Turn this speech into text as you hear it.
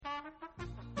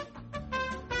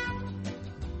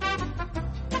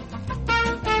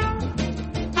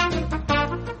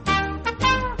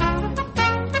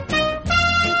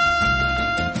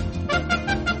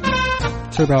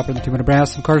Herb Alpert, the 2-minute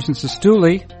brass. I'm Carson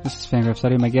Sestouli. This is Fangraphs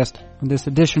Audio. My guest on this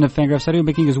edition of Fangraphs Audio,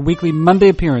 making his weekly Monday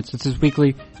appearance. It's his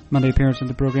weekly Monday appearance in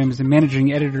the program. Is the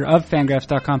managing editor of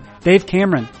Fangraphs.com, Dave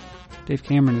Cameron. Dave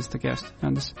Cameron is the guest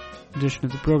on this edition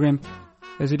of the program.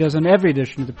 As he does on every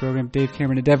edition of the program, Dave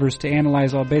Cameron endeavors to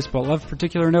analyze all baseball. Of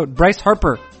particular note, Bryce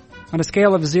Harper. On a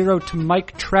scale of 0 to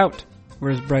Mike Trout, where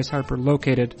is Bryce Harper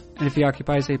located? And if he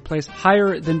occupies a place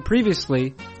higher than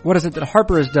previously, what is it that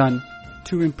Harper has done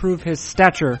to improve his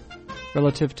stature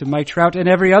relative to Mike Trout and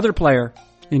every other player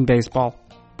in baseball?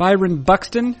 Byron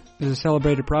Buxton is a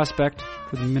celebrated prospect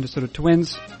for the Minnesota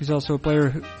Twins. He's also a player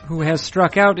who has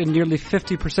struck out in nearly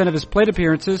 50% of his plate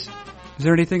appearances. Is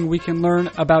there anything we can learn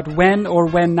about when or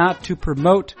when not to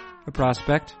promote a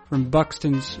prospect from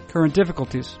Buxton's current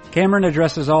difficulties? Cameron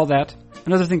addresses all that.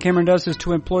 Another thing Cameron does is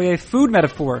to employ a food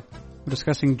metaphor. We're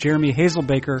discussing Jeremy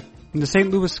Hazelbaker and the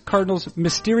St. Louis Cardinals'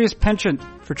 mysterious penchant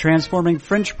for transforming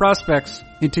fringe prospects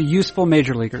into useful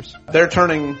major leaguers. They're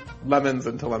turning lemons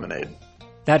into lemonade.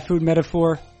 That food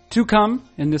metaphor to come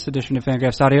in this edition of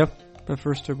Fangraphs Audio. But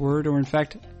first a word, or in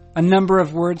fact, a number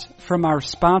of words from our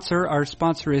sponsor. Our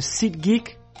sponsor is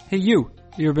SeatGeek. Hey you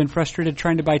ever been frustrated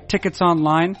trying to buy tickets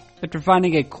online? After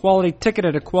finding a quality ticket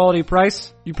at a quality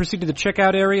price, you proceed to the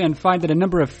checkout area and find that a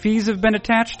number of fees have been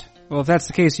attached? Well, if that's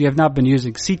the case, you have not been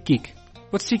using SeatGeek.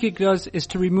 What SeatGeek does is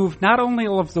to remove not only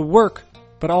all of the work,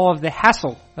 but all of the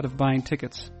hassle out of buying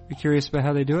tickets. Be curious about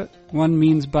how they do it? One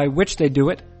means by which they do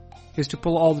it is to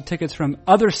pull all the tickets from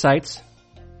other sites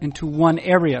into one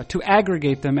area, to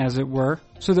aggregate them, as it were,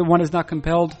 so that one is not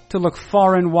compelled to look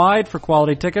far and wide for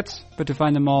quality tickets, but to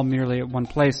find them all merely at one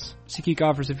place. SeatGeek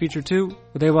offers a feature, too,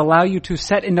 where they will allow you to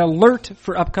set an alert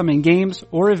for upcoming games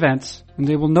or events, and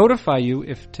they will notify you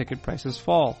if ticket prices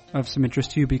fall. Of some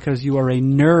interest to you because you are a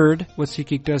nerd, what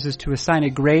SeatGeek does is to assign a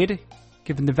grade,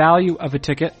 given the value of a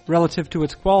ticket, relative to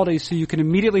its quality, so you can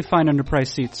immediately find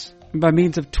underpriced seats. And by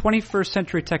means of 21st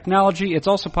century technology, it's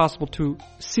also possible to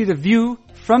see the view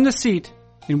from the seat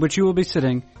in which you will be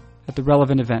sitting at the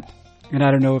relevant event. And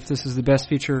I don't know if this is the best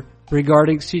feature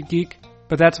regarding SeatGeek,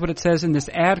 but that's what it says in this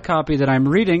ad copy that I'm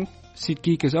reading.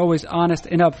 SeatGeek is always honest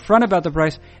and upfront about the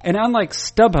price, and unlike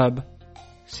StubHub,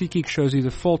 SeatGeek shows you the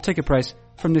full ticket price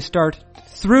from the start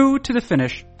through to the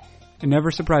finish and never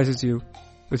surprises you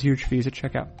with huge fees at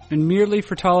checkout. And merely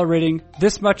for tolerating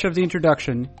this much of the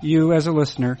introduction, you, as a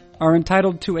listener, are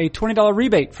entitled to a $20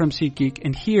 rebate from SeatGeek,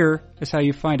 and here is how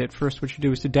you find it. First, what you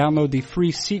do is to download the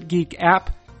free SeatGeek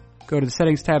app, go to the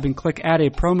Settings tab and click Add a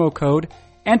Promo Code,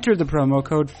 enter the promo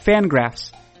code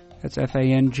FANGRAPHS, that's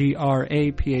F-A-N-G-R-A-P-H-S,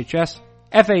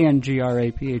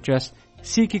 F-A-N-G-R-A-P-H-S.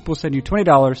 SeatGeek will send you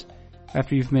 $20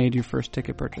 after you've made your first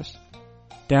ticket purchase.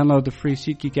 Download the free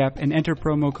SeatGeek app and enter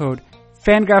promo code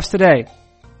FANGRAPHS today,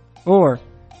 or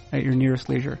at your nearest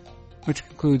leisure, which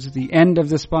concludes the end of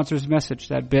the sponsor's message,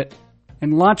 that bit,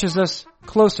 and launches us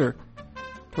closer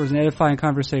towards an edifying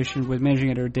conversation with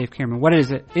managing editor Dave Cameron. What is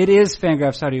it? It is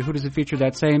Fangraphs Audio. Who does it feature?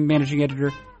 That same managing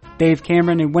editor, Dave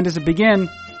Cameron. And when does it begin?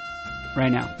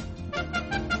 Right now.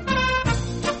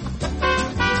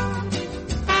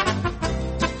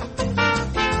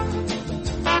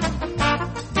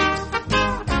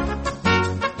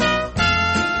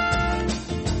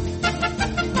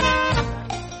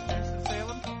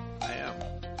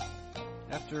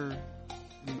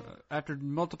 After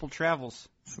multiple travels.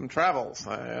 Some travels.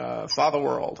 I saw the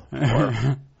world.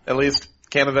 Or at least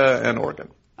Canada and Oregon.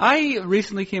 I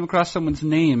recently came across someone's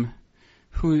name,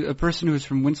 a person who is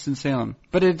from Winston-Salem.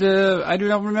 But I do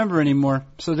not remember anymore.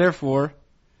 So therefore...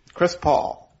 Chris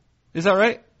Paul. Is that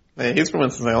right? Hey, he's from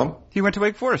Winston-Salem. He went to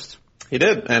Wake Forest. He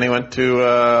did. And he went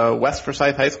to West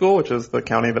Forsyth High School, which is the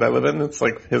county that I live in. It's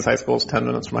like his high school is 10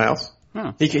 minutes from my house.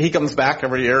 Huh. He comes back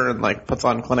every year and like puts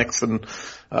on clinics and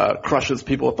crushes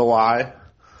people at the Y.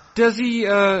 Does he?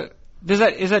 Is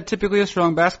that typically a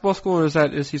strong basketball school, or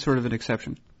is he sort of an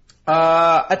exception?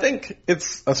 I think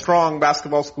it's a strong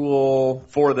basketball school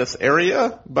for this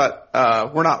area, but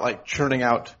we're not like churning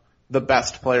out the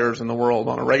best players in the world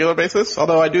on a regular basis.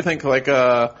 Although I do think like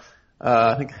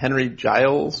I think Henry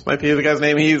Giles might be the guy's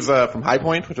name. He's from High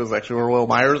Point, which is actually where Will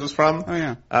Myers is from. Oh,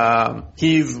 yeah.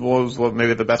 He was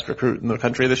maybe the best recruit in the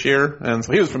country this year, and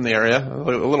so he was from the area, a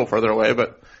little further away,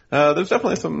 but there's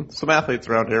definitely some athletes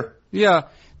around here. Yeah.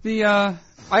 Well,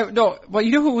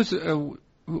 you know who was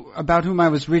about whom I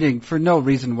was reading for no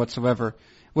reason whatsoever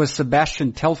was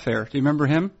Sebastian Telfair. Do you remember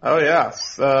him? Oh, yeah.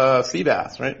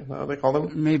 Seabass, right? They called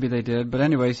him? Maybe they did, but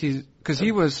anyways, he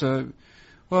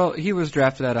was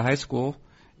drafted out of high school.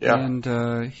 Yeah.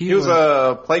 And he was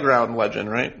a playground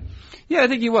legend, right? Yeah, I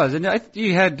think he was. And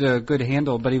he had a good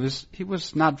handle, but he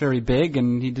was not very big,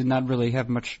 and he did not really have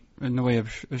much in the way of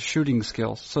shooting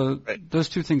skills. So those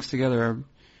two things together are,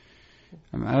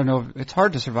 I don't know, it's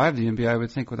hard to survive the NBA, I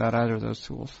would think, without either of those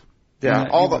tools. Yeah,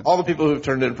 all the people who've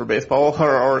turned in for baseball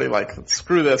are already like,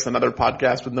 screw this, another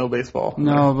podcast with no baseball.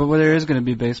 No, but there is going to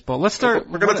be baseball. Let's start.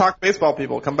 We're going to talk baseball,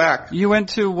 people. Come back. You went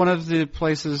to one of the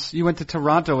places, you went to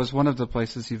Toronto as one of the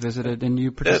places you visited, and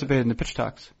you participated in the Pitch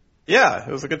Talks. Yeah,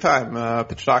 it was a good time.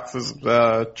 Pitch Talks is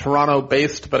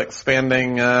Toronto-based, but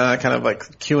expanding kind of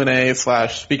like Q&A /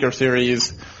 speaker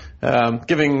series,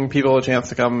 giving people a chance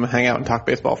to come hang out and talk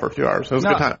baseball for a few hours. It was a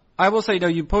good time. I will say,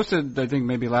 you posted, I think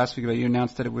maybe last week, you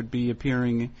announced that it would be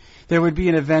there would be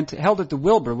an event held at the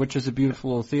Wilbur, which is a beautiful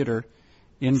little theater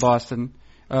in Boston,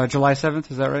 July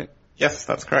 7th, is that right? Yes,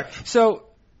 that's correct. So,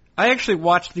 I actually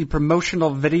watched the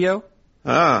promotional video.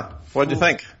 What'd you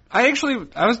think?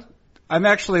 I'm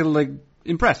actually like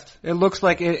impressed. It looks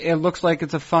like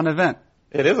it's a fun event.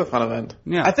 It is a fun event.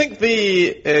 Yeah. I think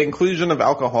the inclusion of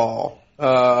alcohol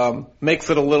makes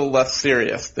it a little less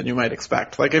serious than you might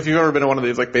expect. Like if you've ever been to one of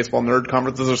these like baseball nerd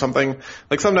conferences or something,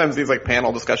 like sometimes these like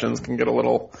panel discussions can get a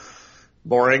little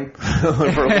boring,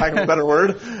 for lack of a better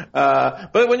word.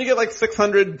 But when you get like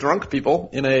 600 drunk people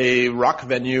in a rock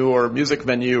venue or music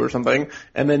venue or something,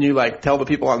 and then you like tell the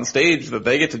people on stage that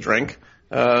they get to drink,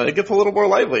 it gets a little more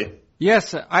lively.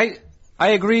 Yes, I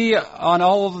agree on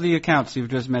all of the accounts you've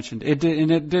just mentioned. It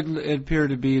did appear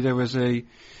to be there was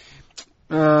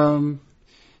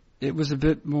it was a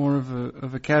bit more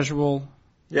of a casual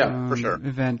for sure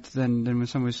event than what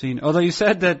some we've seen. Although you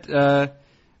said that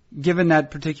given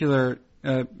that particular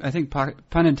I think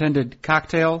pun intended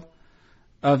cocktail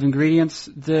of ingredients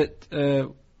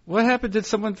that what happened? Did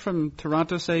someone from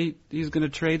Toronto say he's going to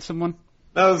trade someone?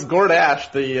 That was Gord Ash,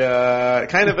 the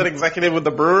kind of an executive with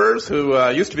the Brewers who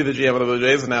used to be the GM of the Blue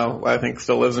Jays and now I think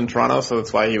still lives in Toronto, so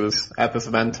that's why he was at this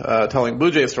event telling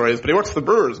Blue Jays stories. But he works for the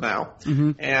Brewers now.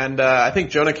 Mm-hmm. And I think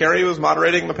Jonah Carey was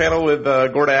moderating the panel with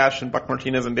Gord Ash and Buck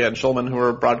Martinez and Dan Shulman, who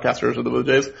are broadcasters of the Blue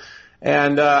Jays.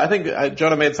 And I think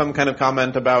Jonah made some kind of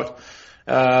comment about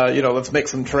let's make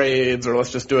some trades or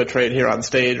let's just do a trade here on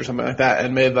stage or something like that,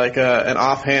 and made like an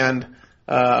offhand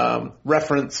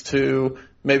reference to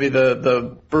maybe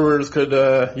the Brewers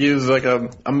could use like a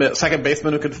second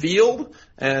baseman who could field,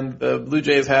 and the Blue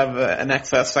Jays have an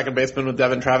excess second baseman with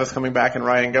Devin Travis coming back and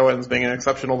Ryan Goins being an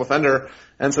exceptional defender.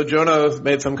 And so Jonah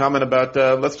made some comment about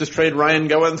let's just trade Ryan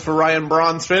Goins for Ryan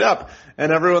Braun straight up,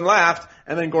 and everyone laughed.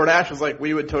 And then Gord Ash was like,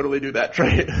 we would totally do that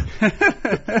trade.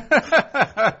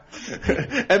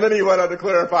 And then he went on to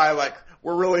clarify, like,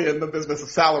 we're really in the business of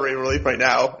salary relief right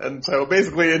now. And so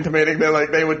basically intimating that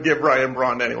like they would give Ryan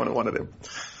Braun to anyone who wanted him.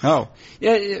 Oh.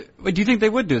 Yeah, do you think they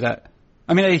would do that?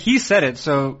 I mean, he said it,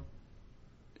 so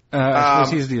I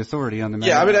suppose he's the authority on the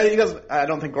matter. Yeah, I mean, I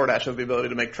don't think Gord Ash has the ability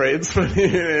to make trades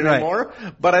anymore.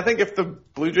 Right. But I think if the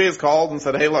Blue Jays called and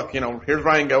said, hey, look, here's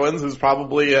Ryan Goins, who's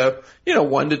probably a,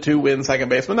 1 to 2 win second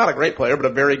baseman, not a great player, but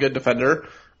a very good defender,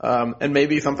 and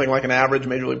maybe something like an average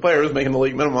major league player who's making the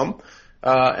league minimum.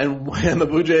 And when the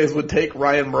Blue Jays would take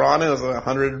Ryan Braun as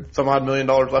 $100 some odd million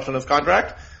left on his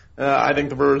contract, I think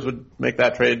the Brewers would make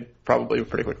that trade probably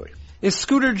pretty quickly. Is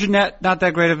Scooter Gennett not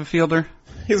that great of a fielder?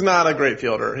 He's not a great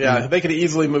fielder. Yeah, They could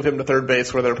easily move him to third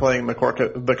base where they're playing the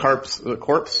corpse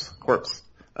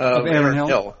of Aaron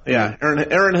Hill. Yeah,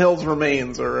 Aaron Hill's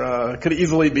remains could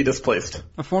easily be displaced.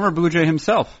 A former Blue Jay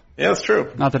himself. Yeah, that's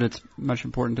true. Not that it's much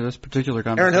important to this particular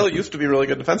conversation. Aaron Hill used to be really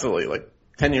good defensively, like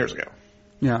 10 years ago.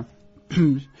 Yeah.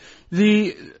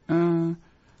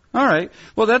 All right.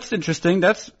 Well, that's interesting.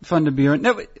 That's fun to be on.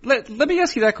 Now, let me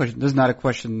ask you that question. This is not a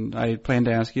question I planned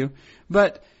to ask you,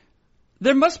 but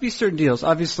there must be certain deals.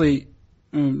 Obviously,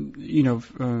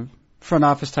 front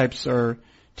office types are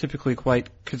typically quite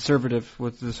conservative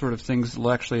with the sort of things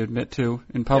they'll actually admit to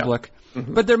in public. Yeah.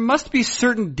 Mm-hmm. But there must be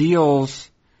certain deals.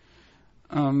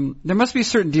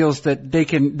 That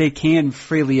they can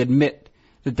freely admit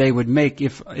that they would make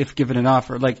if given an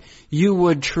offer. Like you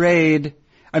would trade.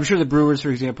 I'm sure the Brewers, for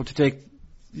example, to take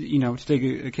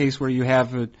a case where you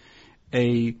have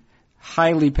a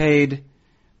highly paid,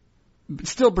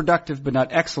 still productive but not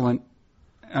excellent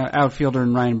outfielder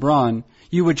in Ryan Braun,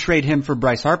 you would trade him for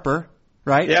Bryce Harper,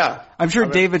 right? Yeah. I'm sure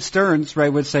David Stearns,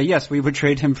 right, would say yes, we would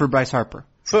trade him for Bryce Harper.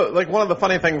 So, like, one of the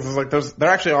funny things is, like, there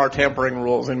actually are tampering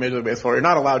rules in Major League Baseball. You're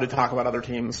not allowed to talk about other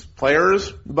teams'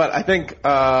 players, but I think,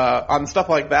 on stuff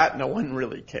like that, no one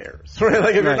really cares, right?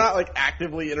 Like, if you're not, like,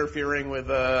 actively interfering with,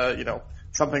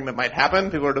 something that might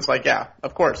happen, people are just like, yeah,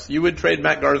 of course, you would trade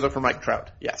Matt Garza for Mike Trout.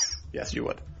 Yes, you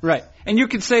would. Right. And you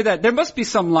could say that there must be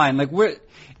some line, like, where,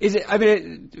 is it, I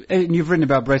mean, and you've written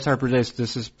about Bryce Harper today, so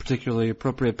this is particularly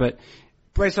appropriate, but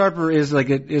Bryce Harper is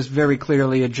very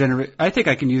clearly I think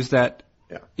I can use that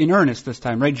in earnest this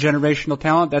time, right? Generational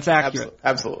talent. That's accurate.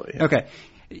 Absolutely. Yeah. Okay.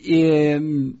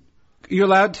 You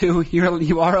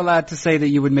are allowed to say that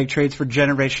you would make trades for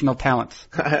generational talents.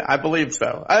 I believe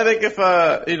so. I think if,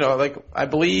 I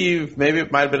believe maybe it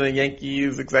might have been a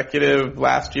Yankees executive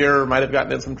last year might have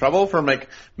gotten in some trouble for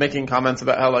making comments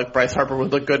about how Bryce Harper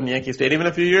would look good in Yankee Stadium in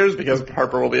a few years because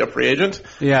Harper will be a free agent.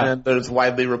 Yeah. And there's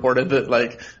widely reported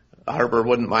that Harper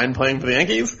wouldn't mind playing for the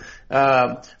Yankees. So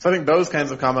I think those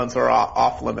kinds of comments are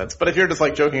off limits. But if you're just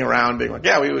joking around being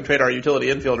yeah, we would trade our utility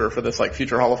infielder for this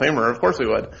future Hall of Famer, of course we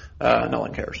would. No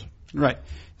one cares. Right.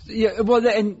 Yeah, well,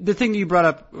 and the thing that you brought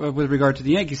up with regard to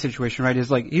the Yankee situation, right, is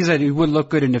he said it would look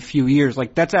good in a few years.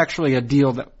 That's actually a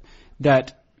deal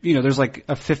that there's a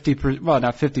 50%, well,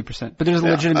 not 50%, but there's a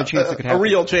legitimate chance it could happen. A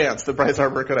real chance that Bryce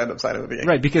Harper could end up signing with the Yankees.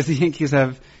 Right, because the Yankees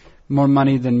have more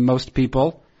money than most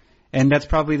people. And that's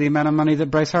probably the amount of money that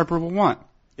Bryce Harper will want.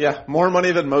 Yeah, more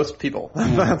money than most people.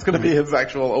 That's going to be his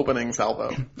actual opening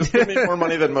salvo. Just give me more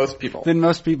money than most people. Than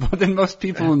most people.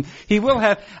 And he will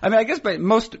have, I guess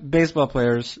most baseball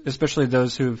players, especially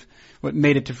those who've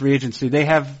made it to free agency, they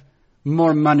have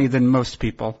more money than most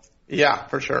people. Yeah,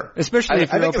 for sure. Especially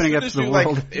if you're opening up to the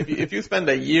world. If you spend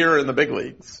a year in the big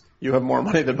leagues, you have more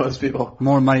money than most people.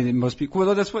 More money than most people.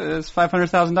 Well, that's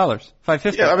 $500,000.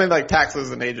 $550,000. Yeah,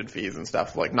 taxes and agent fees and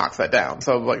stuff knocks that down.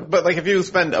 So but if you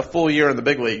spend a full year in the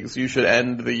big leagues, you should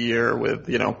end the year with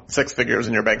 6 figures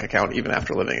in your bank account even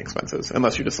after living expenses,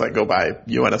 unless you just go buy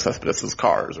Yoenis Cespedes'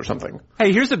 cars or something.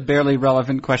 Hey, here's a barely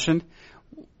relevant question.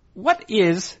 What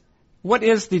is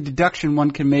the deduction one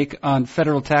can make on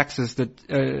federal taxes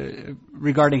that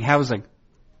regarding housing?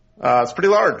 It's pretty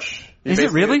large. Is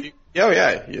it really?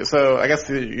 Yeah. So I guess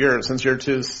since you're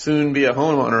to soon be a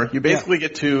homeowner, you basically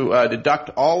get to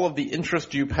deduct all of the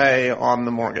interest you pay on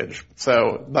the mortgage.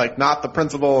 So not the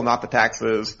principal, not the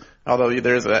taxes, although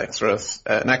there's an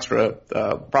extra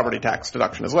property tax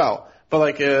deduction as well.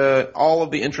 But all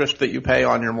of the interest that you pay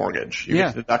on your mortgage, you get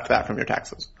to deduct that from your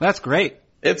taxes. That's great.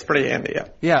 It's pretty handy, yeah.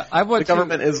 Yeah, the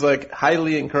government is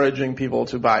highly encouraging people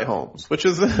to buy homes, which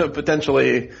is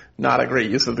potentially not a great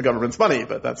use of the government's money,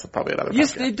 but that's probably another.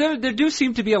 Yes, there do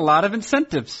seem to be a lot of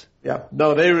incentives. Yeah,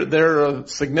 no, there are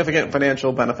significant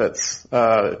financial benefits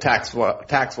tax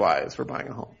wise for buying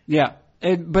a home. Yeah,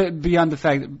 but beyond the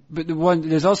fact,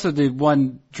 there's also the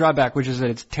one drawback, which is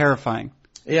that it's terrifying.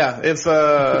 Yeah, it's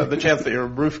the chance that your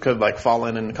roof could fall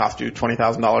in and cost you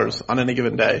 $20,000 on any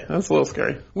given day. That's a little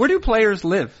scary. Where do players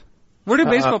live? Where do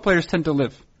baseball players tend to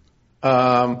live?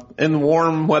 In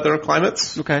warm weather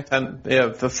climates. Okay. And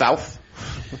the South.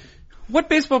 What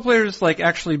baseball players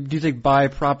actually do you think buy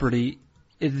property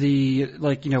in the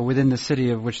within the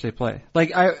city of which they play?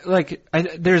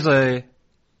 There's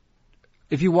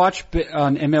if you watch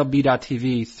on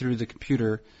MLB.TV through the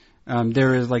computer.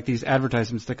 There is these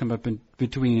advertisements that come up in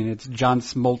between, and it's John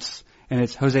Smoltz and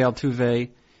it's Jose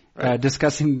Altuve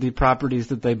discussing the properties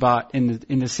that they bought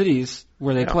in the cities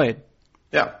where they played.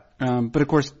 Yeah. But of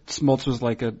course, Smoltz was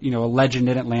a legend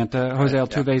in Atlanta. Jose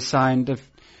Altuve signed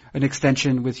an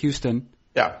extension with Houston.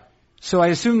 Yeah. So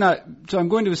I'm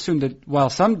going to assume that while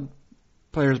some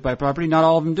players buy property, not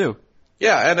all of them do.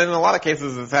 Yeah, and in a lot of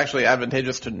cases, it's actually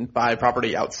advantageous to buy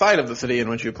property outside of the city in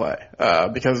which you play,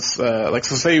 because, so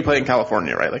say you play in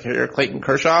California, right? You're Clayton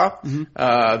Kershaw,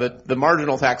 the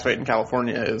marginal tax rate in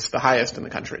California is the highest in the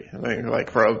country. I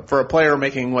think, for a player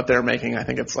making what they're making, I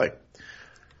think it's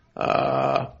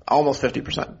almost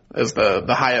 50% is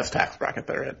the highest tax bracket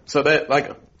they're in. So that,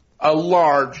 a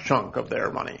large chunk of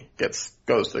their money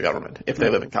goes to the government if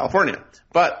they live in California.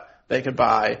 But they could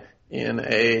buy in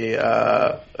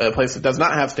a place that does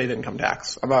not have state income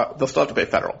tax. They'll still have to pay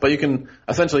federal, but you can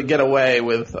essentially get away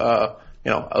with, a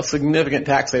significant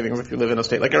tax savings if you live in a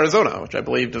state like Arizona, which I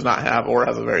believe does not have or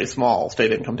has a very small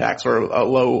state income tax or a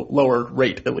lower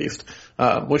rate at least,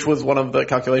 which was one of the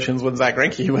calculations when Zach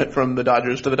Greinke went from the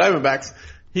Dodgers to the Diamondbacks.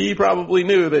 He probably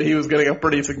knew that he was getting a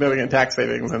pretty significant tax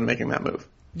savings in making that move.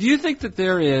 Do you think that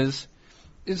there is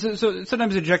so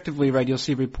sometimes objectively, right, you'll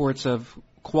see reports of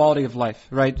quality of life,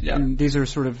 right? Yeah. And these are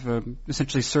sort of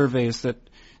essentially surveys that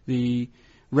the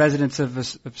residents of a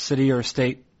city or a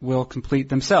state will complete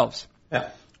themselves. Yeah.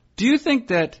 Do you think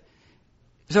that,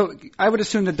 so I would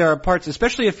assume that there are parts,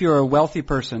 especially if you're a wealthy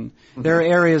person, there are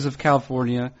areas of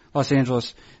California, Los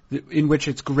Angeles, in which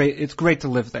it's great to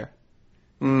live there.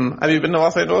 Have you been to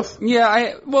Los Angeles?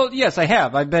 Yeah, yes, I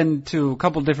have. I've been to a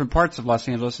couple different parts of Los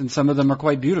Angeles, and some of them are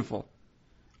quite beautiful.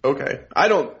 Okay.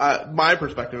 My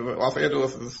perspective, Los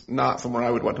Angeles is not somewhere I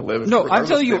would want to live. No, I'm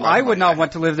telling you, I would not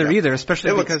want to live there either,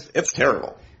 especially because it's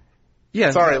terrible.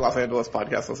 Yeah. Sorry, Los Angeles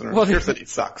podcast listeners. Well, your city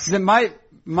sucks.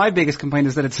 My biggest complaint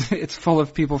is that it's full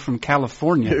of people from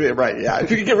California. Right, yeah.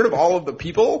 If you could get rid of all of the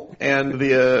people and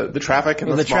the traffic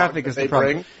and the smog traffic is the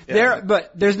problem.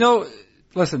 But there's no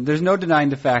denying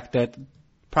the fact that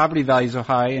property values are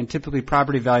high, and typically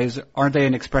property values, aren't they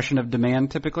an expression of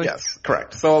demand typically? Yes,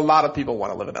 correct. So a lot of people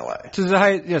want to live in LA.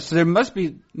 So there must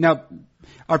be, now,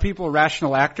 are people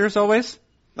rational actors always?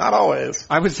 Not always.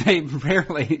 I would say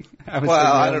rarely. I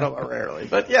don't know about rarely.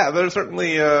 But yeah, there's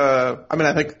certainly, I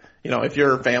think, if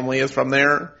your family is from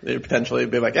there, they'd potentially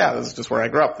be like, yeah, this is just where I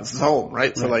grew up. This is home,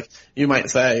 right? So like, you might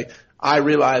say, I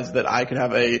realized that I could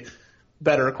have a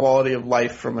better quality of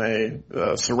life from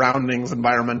a surroundings,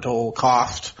 environmental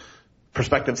cost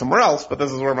perspective somewhere else, but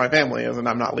this is where my family is and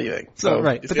I'm not leaving. So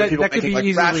right. But that could be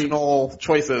easily rational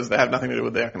choices that have nothing to do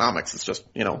with the economics. It's just,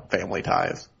 family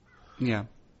ties. Yeah.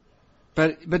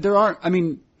 But there aren't,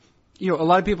 a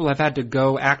lot of people have had to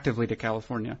go actively to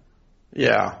California.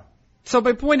 Yeah. So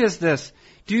my point is this.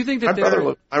 Do you think that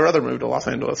my brother moved to Los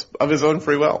Angeles of his own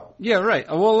free will. Yeah, right.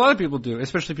 Well, a lot of people do,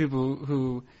 especially people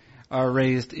who are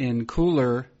raised in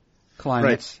cooler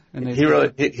climates. Right.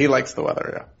 And he likes the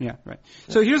weather, yeah. Yeah, right.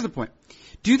 So here's the point.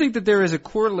 Do you think that there is a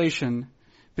correlation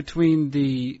between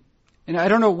and I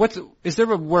don't know, is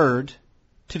there a word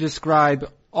to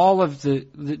describe all of the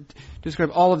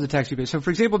tax you pay? So for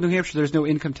example, New Hampshire, there's no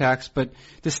income tax, but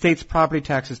the state's property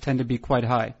taxes tend to be quite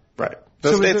high. Right.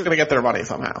 The state's going to get their money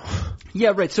somehow.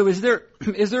 Yeah, right. So is there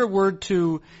a word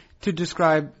to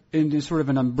describe in sort of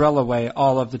an umbrella way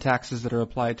all of the taxes that are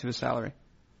applied to a salary?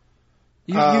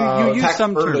 You use tax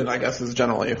some burden, terms. I guess, is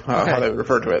generally how they would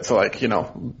refer to it. So like,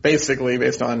 basically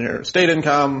based on your state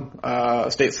income,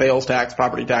 state sales tax,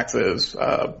 property taxes,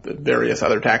 various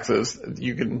other taxes,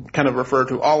 you can kind of refer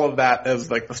to all of that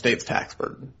as like the state's tax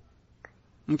burden.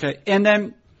 Okay. And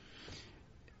then,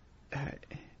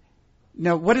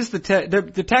 now, what is the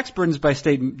tax burdens by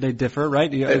state? They differ,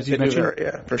 right? As you mentioned,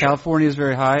 yeah, for California is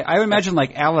very high. I would imagine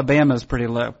like Alabama is pretty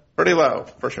low. Pretty low,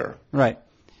 for sure. Right.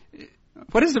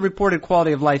 What is the reported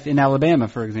quality of life in Alabama,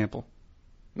 for example?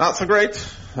 Not so great.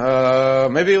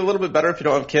 Maybe a little bit better if you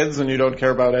don't have kids and you don't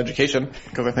care about education,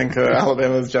 because I think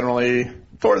Alabama is generally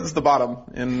towards the bottom.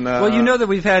 Well, you know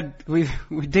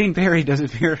that Dane Barry does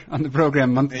appear on the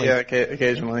program monthly. Yeah,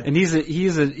 occasionally. And he's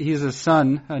a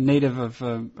son, a native of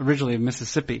originally of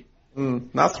Mississippi.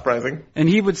 Not surprising. And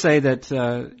he would say that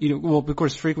of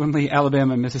course, frequently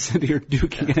Alabama and Mississippi are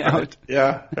duking it out.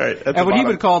 Yeah, right. And what he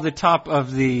would call the top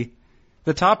of the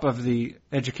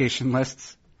education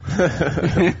lists. It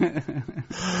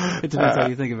depends how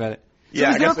you think about it. So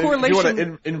yeah, is there a correlation? If you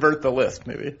want to invert the list,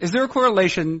 maybe. Is there a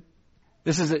correlation?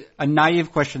 This is a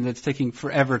naive question that's taking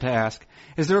forever to ask.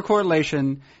 Is there a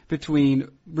correlation between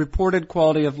reported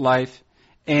quality of life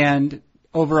and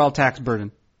overall tax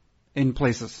burden in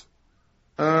places?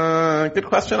 Good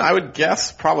question. I would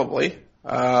guess probably.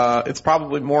 It's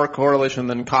probably more correlation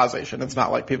than causation. It's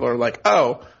not like people are like,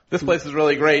 oh, this place is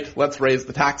really great, let's raise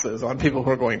the taxes on people who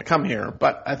are going to come here.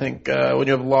 But I think when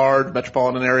you have large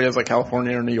metropolitan areas like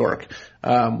California or New York,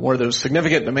 where there's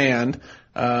significant demand,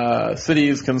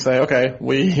 cities can say, okay,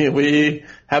 we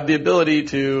have the ability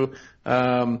to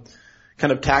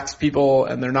kind of tax people,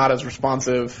 and they're not as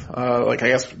responsive. I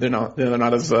guess they're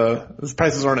not as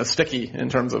prices aren't as sticky in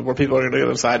terms of where people are going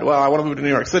to decide, well, I want to move to New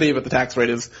York City, but the tax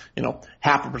rate is,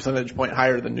 half a percentage point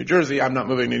higher than New Jersey. I'm not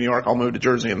moving to New York. I'll move to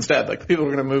Jersey instead. Like the people who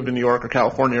are going to move to New York or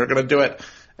California are going to do it,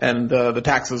 and the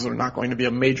taxes are not going to be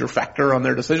a major factor on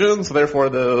their decision. So therefore,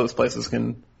 those places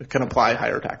can apply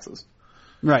higher taxes.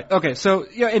 Right. Okay. So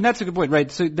yeah, and that's a good point,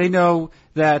 right? So they know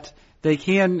that they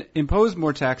can impose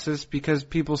more taxes because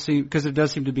there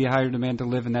does seem to be a higher demand to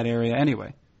live in that area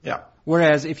anyway. Yeah.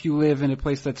 Whereas if you live in a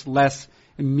place that's less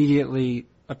immediately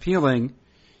appealing,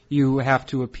 you have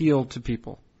to appeal to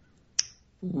people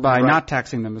by not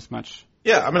taxing them as much.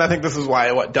 Yeah, I think this is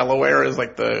why Delaware is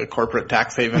like the corporate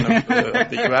tax haven of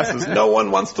the U.S. is no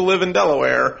one wants to live in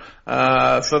Delaware.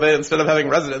 So they, instead of having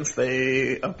residents,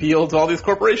 they appeal to all these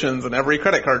corporations, and every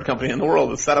credit card company in the world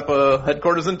has set up a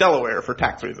headquarters in Delaware for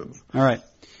tax reasons. All right.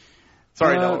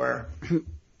 Sorry, Delaware.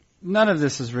 None of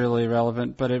this is really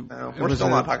relevant, but we're still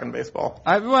not talking baseball.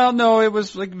 No, it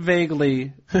was like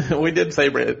vaguely. We did say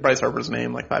Bryce Harper's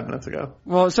name like 5 minutes ago.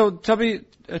 Well, so tell me,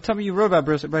 you wrote about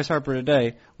Bryce Harper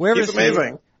today. He's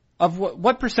amazing. Of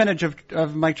what percentage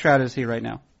of Mike Trout is he right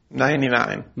now?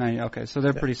 99. 90. Okay, so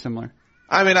they're pretty similar.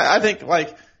 I think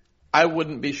I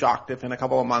wouldn't be shocked if in a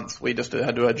couple of months we just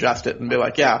had to adjust it and be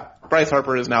like, yeah, Bryce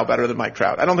Harper is now better than Mike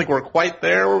Trout. I don't think we're quite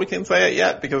there where we can say it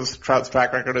yet because Trout's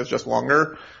track record is just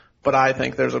longer. But I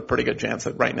think there's a pretty good chance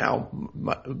that right now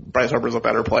Bryce Harper's a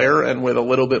better player, and with a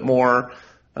little bit more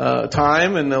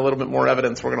time and a little bit more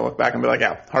evidence, we're going to look back and be like,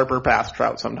 yeah, Harper passed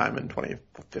Trout sometime in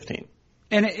 2015.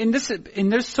 And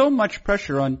there's so much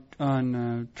pressure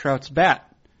on Trout's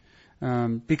bat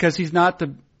because he's not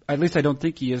at least I don't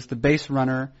think he is the base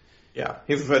runner. Yeah,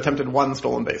 he's attempted 1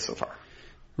 stolen base so far.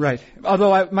 Right.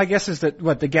 Although my guess is that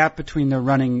the gap between their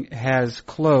running has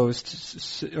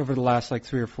closed over the last like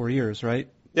 3 or 4 years, right?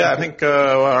 Yeah, I think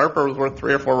Harper was worth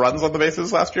 3 or 4 runs on the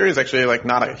bases last year. He's actually like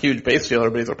not a huge base stealer,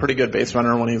 but he's a pretty good base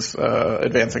runner when he's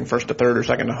advancing first to third or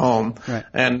second to home. Right.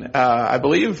 And I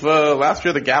believe last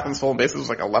year the gap in stolen bases was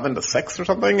like 11-6 or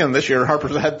something, and this year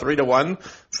Harper's had 3-1.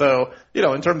 So,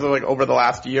 in terms of like over the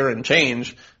last year and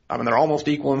change, I mean, they're almost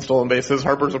equal in stolen bases.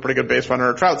 Harper's a pretty good base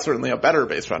runner. Trout's certainly a better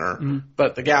base runner,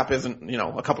 but the gap isn't,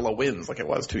 a couple of wins like it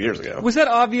was 2 years ago. Was that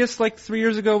obvious like 3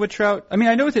 years ago with Trout? I mean,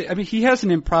 I know that, he has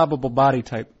an improbable body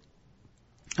type,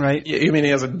 right? You mean he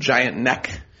has a giant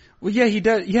neck? Well, yeah, he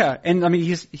does, yeah. And I mean,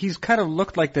 he's kind of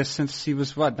looked like this since he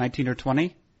was 19 or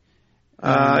 20?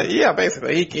 Yeah,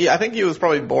 basically. I think he was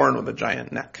probably born with a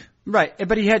giant neck. Right,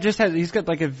 but he's got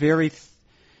like a very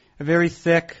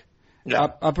thick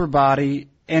upper body.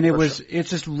 And it's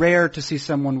just rare to see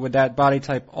someone with that body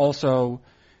type also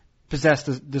possess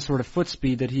the sort of foot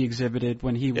speed that he exhibited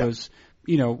when he was,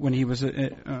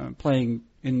 playing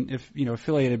in,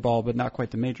 affiliated ball, but not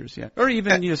quite the majors yet. Or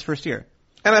even in his first year.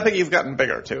 And I think he's gotten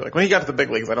bigger too. Like when he got to the big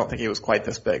leagues, I don't think he was quite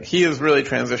this big. He has really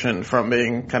transitioned from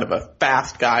being kind of a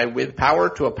fast guy with power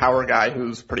to a power guy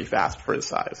who's pretty fast for his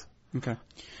size. Okay.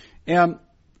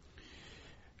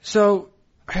 So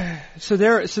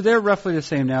they're roughly the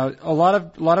same now. A lot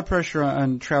of pressure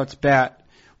on Trout's bat.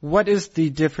 What is the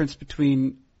difference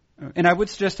between? And I would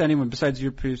suggest to anyone besides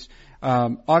your piece,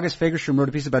 August Fagerstrom wrote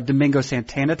a piece about Domingo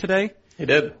Santana today. He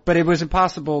did, but it was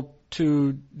impossible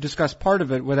to discuss part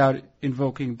of it without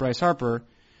invoking Bryce Harper,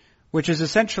 which is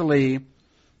essentially,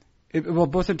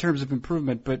 both in terms of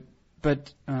improvement,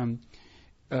 but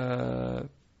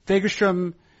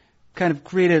Fagerstrom kind of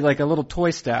created like a little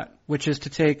toy stat, which is to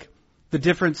take the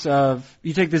difference of,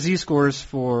 you take the Z-scores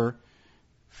for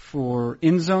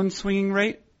in-zone swinging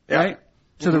rate, right?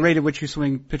 So the rate at which you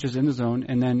swing pitches in the zone,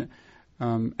 and then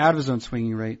out-of-zone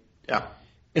swinging rate. Yeah.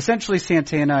 Essentially,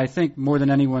 Santana, I think, more than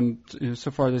anyone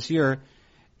so far this year,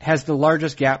 has the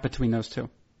largest gap between those two.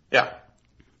 Yeah.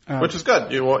 Which is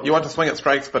good. You want to swing at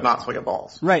strikes, but not swing at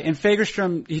balls. Right. And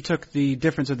Fagerstrom, he took the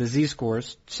difference of the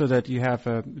Z-scores so that you have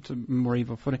it's a more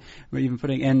even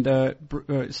footing. And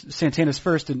Santana's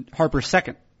first and Harper's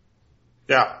second.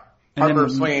 Yeah.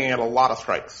 Harper's swinging at a lot of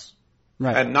strikes.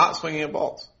 Right. And not swinging at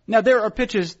balls. Now, there are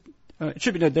pitches, it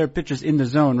should be that there are pitches in the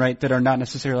zone, right, that are not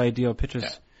necessarily ideal pitches. Yeah.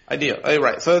 Ideal.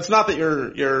 Right. So it's not that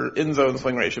your in-zone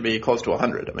swing rate should be close to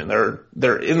 100. I mean, there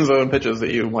are in-zone pitches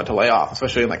that you want to lay off,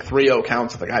 especially in like 3-0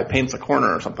 counts if the guy paints a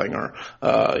corner or something, or,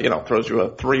 throws you a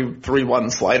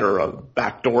 3-1 slider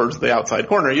back towards the outside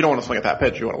corner. You don't want to swing at that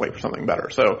pitch. You want to wait for something better.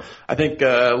 So I think,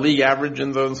 league average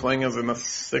in-zone swing is in the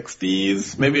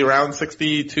 60s, maybe around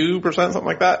 62%, something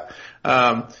like that.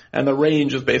 And the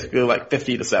range is basically like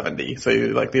 50 to 70. So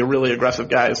like the really aggressive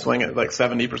guys swing at like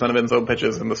 70% of in-zone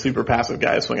pitches, and the super passive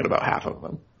guys swing at about half of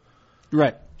them.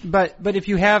 Right. But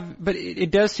it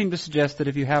does seem to suggest that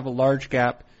if you have a large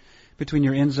gap between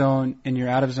your in-zone and your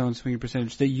out-of-zone swinging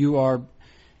percentage, that you are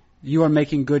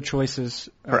making good choices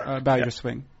about your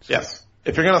swing. So. Yes.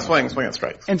 If you're going to swing at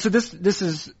strikes. And so this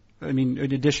is, I mean,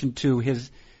 in addition to his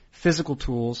physical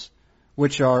tools,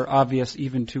 which are obvious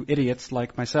even to idiots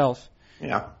like myself.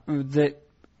 Yeah.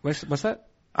 What's that?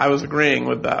 I was agreeing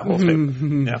with that whole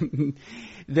statement. Yeah.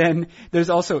 Then there's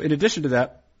also, in addition to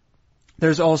that,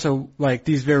 there's also like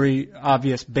these very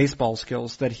obvious baseball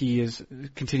skills that he is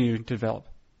continuing to develop.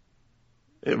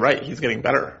 Right. He's getting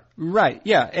better. Right.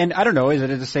 Yeah. And I don't know, is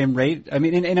it at the same rate? I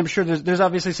mean, and I'm sure there's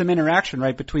obviously some interaction,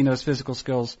 right, between those physical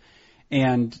skills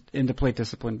and into plate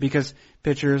discipline, because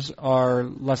pitchers are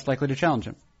less likely to challenge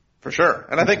him. For sure.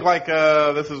 And I think like,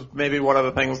 this is maybe one of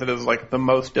the things that is like the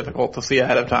most difficult to see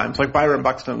ahead of time. So like Byron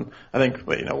Buxton, I think,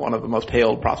 one of the most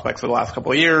hailed prospects of the last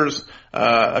couple of years,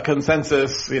 a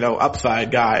consensus,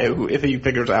 upside guy who, if he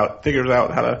figures out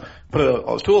how to put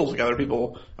all his tools together,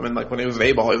 like when he was at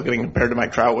A-ball, he was getting compared to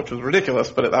Mike Trout, which was ridiculous,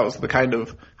 but that was the kind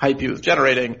of hype he was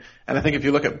generating. And I think if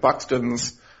you look at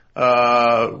Buxton's,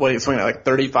 he's swinging at like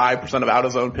 35% of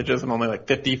out-of-zone pitches and only like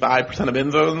 55% of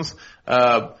in-zones.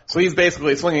 So he's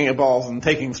basically swinging at balls and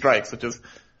taking strikes, which is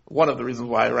one of the reasons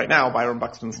why right now Byron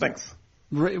Buxton stinks.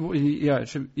 Yeah,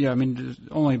 I mean, there's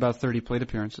only about 30 plate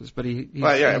appearances, but he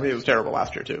was terrible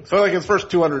last year too. So like his first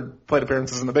 200 plate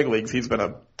appearances in the big leagues, he's been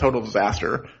a total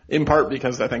disaster. In part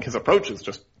because I think his approach is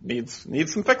just needs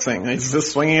some fixing. He's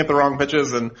just swinging at the wrong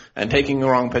pitches and taking the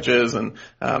wrong pitches, and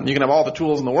you can have all the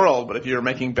tools in the world, but if you're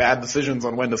making bad decisions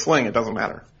on when to swing, it doesn't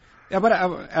matter. Yeah, but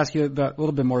I'll ask you a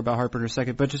little bit more about Harper in a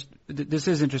second. But just this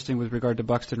is interesting with regard to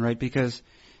Buxton, right? Because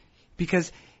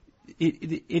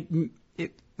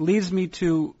it leads me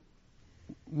to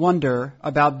wonder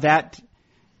about that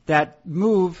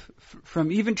move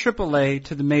from even AAA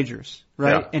to the majors,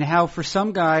 right? Yeah. And how for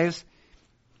some guys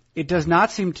it does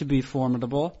not seem to be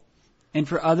formidable, and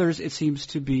for others it seems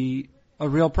to be a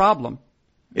real problem.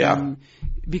 Yeah.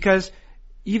 Because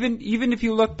even if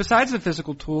you look besides the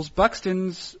physical tools,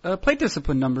 Buxton's plate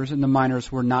discipline numbers in the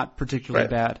minors were not particularly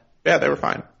bad. Yeah, they were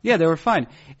fine. Yeah, they were fine.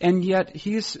 And yet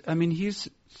he's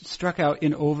struck out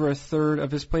in over a third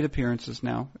of his plate appearances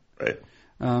now. Right.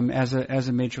 As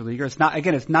a major leaguer. It's not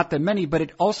that many, but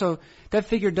it also, that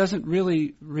figure doesn't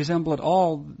really resemble at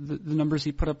all the numbers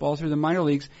he put up all through the minor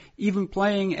leagues, even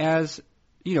playing as,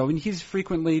 he's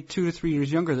frequently 2 to 3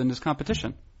 years younger than his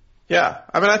competition. Yeah.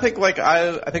 I mean, I think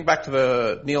I think back to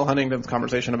the Neil Huntington's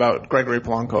conversation about Gregory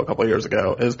Polanco a couple of years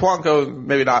ago. Is Polanco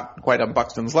maybe not quite on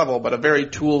Buxton's level, but a very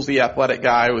toolsy, athletic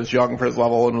guy who was young for his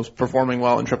level and was performing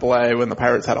well in AAA when the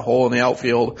Pirates had a hole in the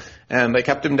outfield, and they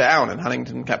kept him down, and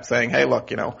Huntington kept saying, hey, look,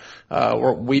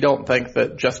 we don't think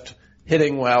that just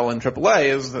hitting well in AAA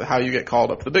is how you get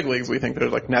called up to the big leagues. We think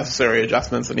there's necessary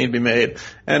adjustments that need to be made.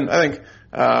 And I think,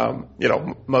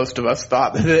 most of us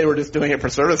thought that they were just doing it for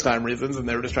service time reasons and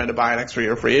they were just trying to buy an extra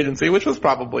year free agency, which was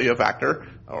probably a factor,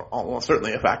 or almost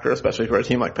certainly a factor, especially for a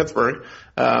team like Pittsburgh.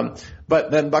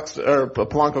 But then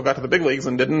Polanco got to the big leagues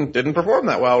and didn't perform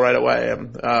that well right away.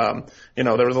 And,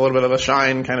 there was a little bit of a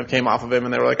shine kind of came off of him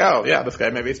and they were like, oh yeah, this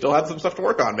guy maybe still had some stuff to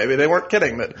work on. Maybe they weren't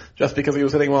kidding that just because he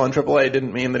was hitting well in AAA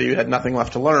didn't mean that he had nothing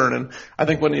left to learn. And I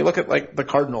think when you look at the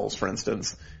Cardinals, for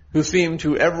instance, who seem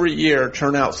to every year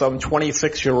churn out some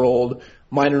 26-year-old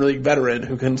minor league veteran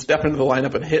who can step into the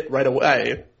lineup and hit right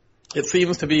away, it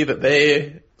seems to be that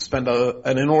they spend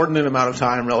an inordinate amount of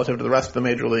time relative to the rest of the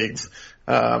major leagues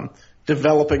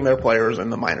developing their players in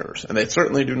the minors. And they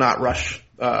certainly do not rush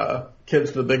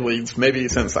kids to the big leagues, maybe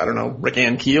since, Rick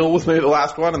Ankiel was maybe the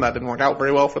last one, and that didn't work out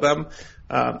very well for them.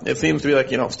 It seems to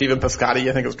be Stephen Piscotty,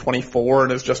 I think, is 24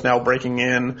 and is just now breaking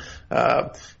in.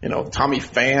 Tommy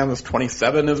Pham is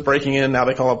 27, is breaking in. Now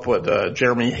they call up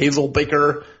Jeremy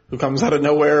Hazelbaker, who comes out of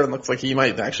nowhere and looks like he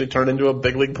might actually turn into a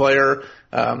big league player.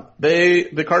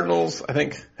 The Cardinals, I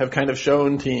think, have kind of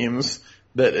shown teams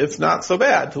that it's not so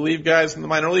bad to leave guys in the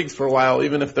minor leagues for a while,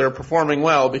 even if they're performing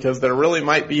well, because there really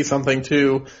might be something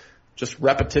to just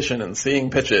repetition and seeing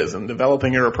pitches and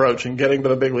developing your approach and getting to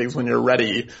the big leagues when you're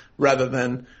ready, rather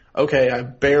than, okay, I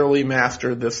barely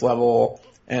mastered this level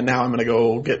and now I'm going to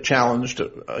go get challenged,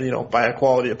 by a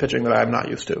quality of pitching that I'm not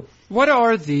used to. What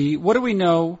do we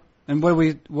know and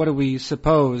what do we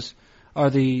suppose are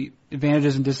the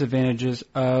advantages and disadvantages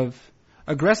of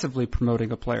aggressively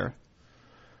promoting a player?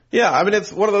 Yeah, I mean,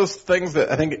 it's one of those things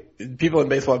that I think people in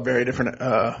baseball have very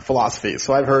different philosophies.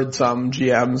 So I've heard some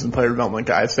GMs and player development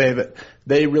guys say that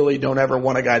they really don't ever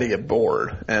want a guy to get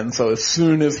bored. And so as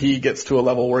soon as he gets to a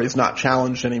level where he's not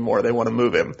challenged anymore, they want to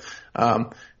move him.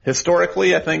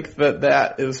 Historically, I think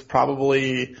that is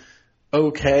probably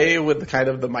okay with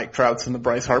the Mike Trouts and the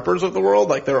Bryce Harpers of the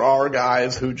world. There are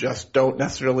guys who just don't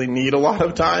necessarily need a lot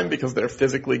of time because they're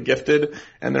physically gifted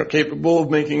and they're capable of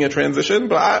making a transition.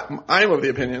 But I'm of the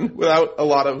opinion, without a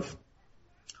lot of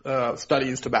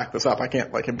studies to back this up, I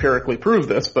can't empirically prove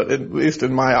this, but at least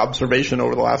in my observation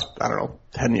over the last,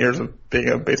 10 years of being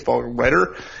a baseball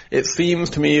writer, it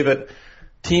seems to me that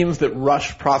teams that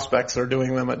rush prospects are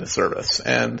doing them a disservice.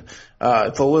 And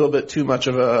it's a little bit too much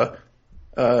of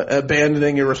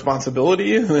abandoning your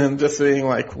responsibility and just saying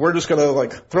we're just gonna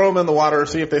throw them in the water,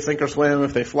 see if they sink or swim.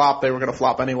 If they flop, they were gonna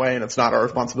flop anyway, and it's not our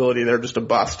responsibility. They're just a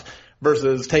bust.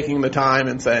 Versus taking the time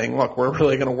and saying, look, we're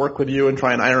really gonna work with you and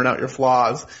try and iron out your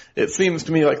flaws. It seems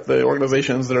to me like the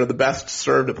organizations that are the best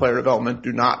served at player development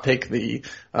do not take the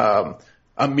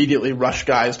immediately rush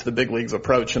guys to the big leagues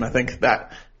approach, and I think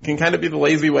that can kind of be the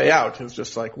lazy way out. It's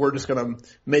just we're just going to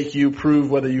make you prove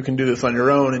whether you can do this on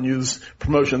your own and use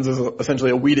promotions as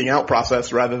essentially a weeding out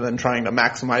process rather than trying to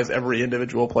maximize every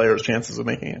individual player's chances of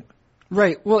making it.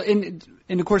 Right. Well, and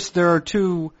of course there are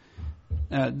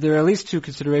at least two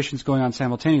considerations going on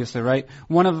simultaneously, right?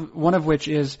 One of which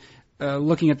is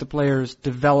looking at the player's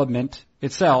development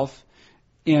itself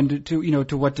and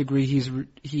to what degree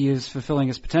he is fulfilling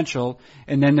his potential.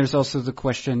 And then there's also the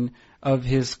question of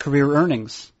his career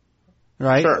earnings.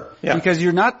 right? Sure. Yeah. Because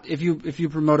you're not if you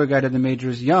promote a guy to the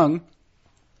majors young,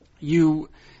 you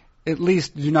at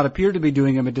least do not appear to be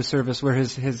doing him a disservice where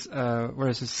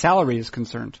whereas his salary is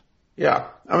concerned. Yeah.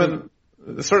 I mean,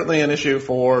 it's certainly an issue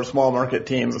for small market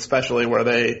teams, especially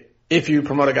where if you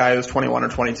promote a guy who's 21 or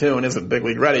 22 and isn't big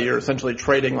league ready, you're essentially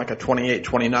trading like a 28,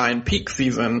 29 peak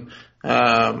season,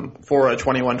 for a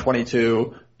 21,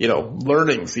 22,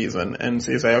 learning season. And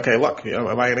so you say, okay, look,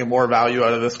 am I getting more value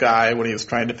out of this guy when he's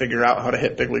trying to figure out how to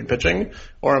hit big league pitching?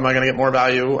 Or am I going to get more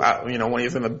value, when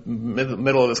he's in the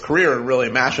middle of his career and really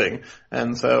mashing?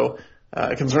 And so,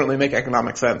 it can certainly make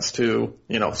economic sense to,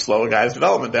 slow a guy's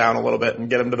development down a little bit and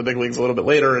get him to the big leagues a little bit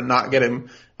later and not get him,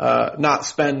 not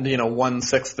spend,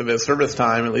 1/6 of his service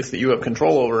time, at least that you have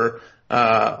control over,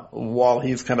 while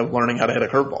he's kind of learning how to hit a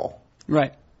curveball.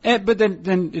 Right. But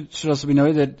then it should also be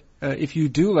noted that, if you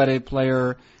do let a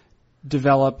player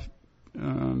develop,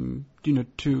 to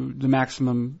the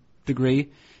maximum degree,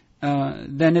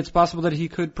 then it's possible that he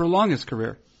could prolong his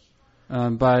career.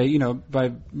 By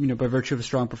virtue of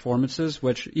strong performances,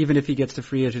 which even if he gets to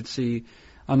free agency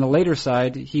on the later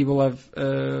side, he will have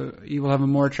a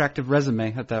more attractive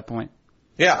resume at that point.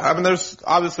 Yeah, I mean, there's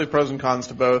obviously pros and cons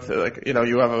to both. Like,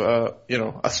 you have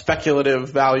a speculative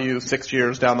value 6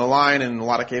 years down the line. In a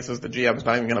lot of cases, the GM's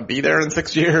not even going to be there in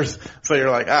 6 years. So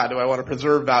you're like, do I want to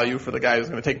preserve value for the guy who's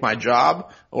going to take my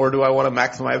job, or do I want to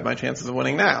maximize my chances of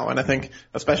winning now? And I think,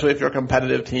 especially if you're a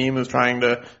competitive team who's trying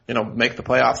to, make the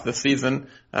playoffs this season,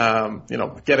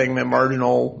 getting the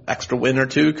marginal extra win or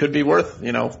two could be worth,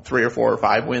 3 or 4 or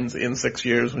 5 wins in 6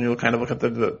 years when you kind of look at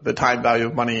the time value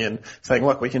of money and saying,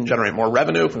 look, we can generate more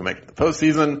revenue if we make it to the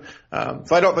postseason.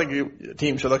 So I don't think a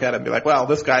team should look at it and be like, well,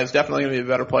 this guy's definitely going to be a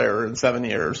better player in 7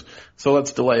 years, so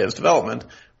let's delay his development.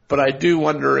 But I do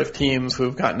wonder if teams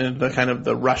who've gotten into kind of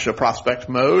the Russia prospect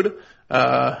mode,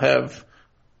 have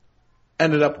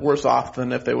ended up worse off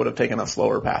than if they would have taken a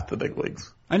slower path to the big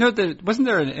leagues. I know that wasn't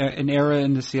there an era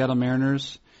in the Seattle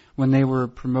Mariners when they were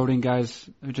promoting guys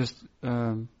just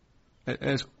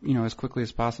as quickly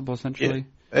as possible, essentially?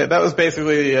 Yeah. That was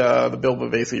basically the Bill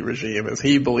Bavasi regime, as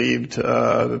he believed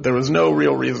that there was no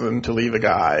real reason to leave a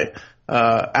guy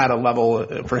at a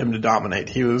level for him to dominate.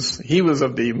 He was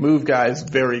of the move guys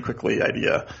very quickly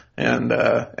idea, and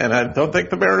I don't think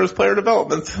the Mariners player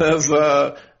development has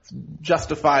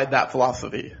justified that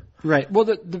philosophy. Right. Well,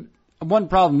 the one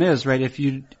problem is, right,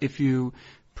 if you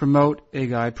promote a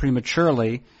guy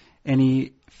prematurely and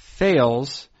he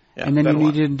fails, and then you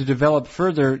need him to develop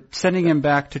further, sending him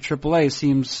back to AAA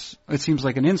seems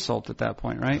like an insult at that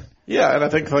point, right? Yeah, and I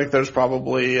think there's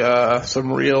probably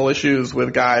some real issues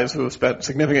with guys who have spent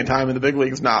significant time in the big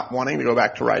leagues not wanting to go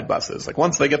back to ride buses. Like,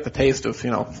 once they get the taste of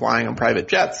flying on private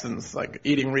jets and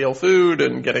eating real food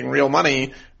and getting real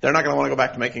money, they're not going to want to go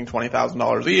back to making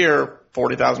 $20,000 a year,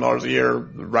 $40,000 a year,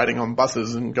 riding on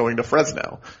buses and going to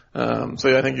Fresno.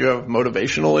 So I think you have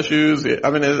motivational issues.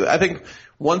 I mean, I think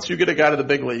once you get a guy to the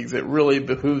big leagues, it really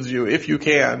behooves you, if you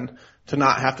can, to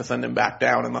not have to send him back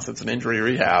down unless it's an injury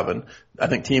rehab. And I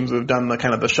think teams who have done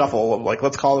the shuffle of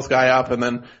let's call this guy up and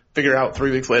then figure out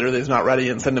 3 weeks later that he's not ready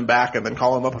and send him back and then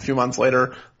call him up a few months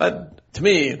later, to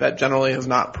me, that generally has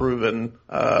not proven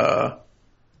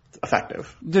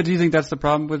effective. Do you think that's the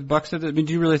problem with Buxton? I mean,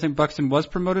 do you really think Buxton was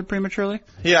promoted prematurely?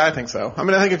 Yeah, I think so. I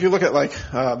mean, I think if you look at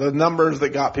the numbers that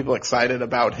got people excited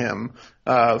about him,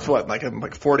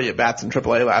 40 at bats in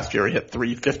AAA last year, he hit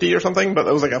 350 or something, but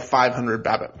it was a 500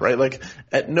 BABIP, right?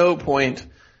 At no point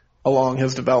along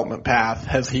his development path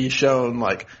has he shown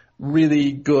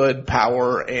really good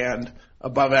power and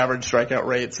above average strikeout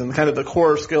rates and kind of the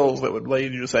core skills that would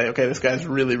lead you to say, okay, this guy's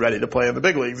really ready to play in the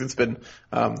big leagues. It's been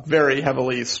very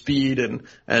heavily speed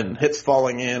and hits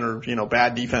falling in or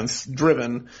bad defense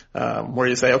driven, where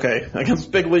you say, okay,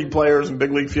 against big league players and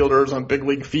big league fielders on big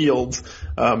league fields,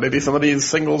 maybe some of these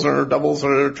singles or doubles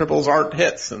or triples aren't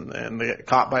hits and they get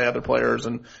caught by other players.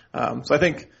 And so I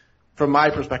think, from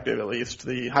my perspective at least,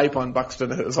 the hype on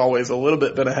Buxton has always a little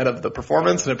bit been ahead of the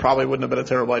performance, and it probably wouldn't have been a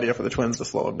terrible idea for the Twins to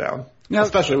slow him down,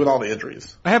 especially with all the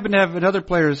injuries. I happen to have another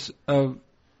player's profile,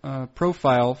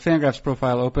 Fangraphs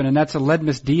profile open, and that's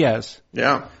Aledmys Diaz.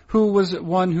 Yeah. Who was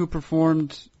one who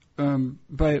performed,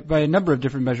 by a number of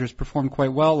different measures, performed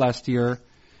quite well last year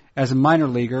as a minor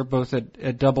leaguer, both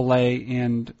at AA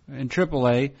and in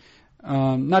AAA.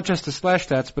 Not just the slash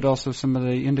stats, but also some of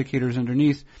the indicators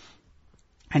underneath.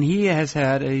 And he has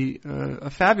had a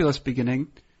fabulous beginning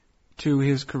to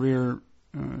his career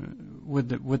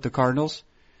with the Cardinals.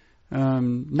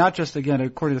 Not just, again,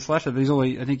 according to Slash, but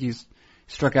I think he's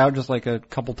struck out just a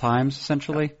couple times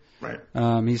essentially. Right.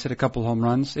 He's hit a couple home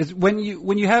runs. It's when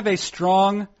you have a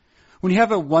strong, when you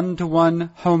have a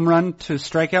 1-to-1 home run to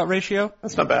strikeout ratio,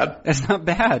 That's not bad. it's not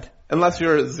bad. Unless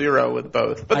you're 0 with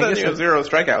both. But then you have 0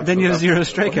 strikeouts. Then you have 0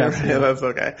 strikeouts. Yeah, that's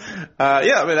okay.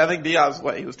 I think Diaz,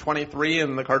 he was 23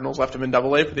 and the Cardinals left him in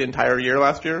AA for the entire year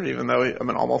last year, even though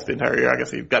almost the entire year. I guess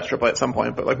he got AAA at some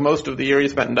point, but like most of the year he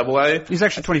spent in AA. He's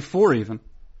actually 24 even.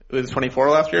 It was 24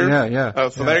 last year? Yeah. Oh,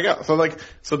 so there you go.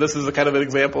 So this is a kind of an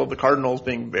example of the Cardinals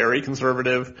being very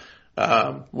conservative,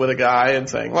 with a guy and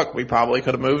saying, look, we probably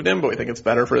could have moved him, but we think it's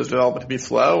better for his development to be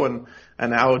slow. And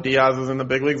now Diaz is in the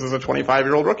big leagues as a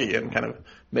 25-year-old rookie and kind of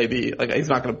maybe, like, he's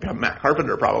not going to become Matt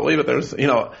Carpenter probably, but there's,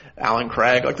 Alan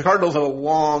Craig. Like, the Cardinals have a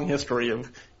long history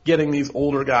of getting these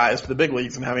older guys to the big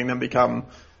leagues and having them become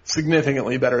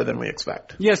significantly better than we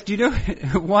expect. Yes. Do you know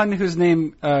one whose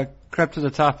name, crept to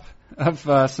the top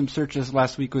of, some searches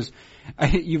last week was,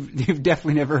 you've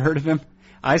definitely never heard of him.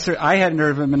 I hadn't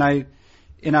heard of him and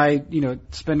I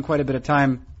spend quite a bit of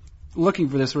time looking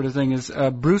for this sort of thing, is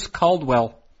Bruce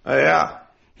Caldwell. Yeah.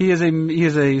 He is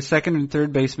a second and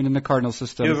third baseman in the Cardinal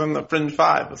system. He was in the Fringe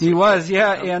Five. He was,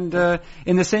 yeah. And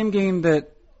in the same game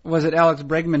that Alex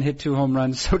Bregman hit 2 home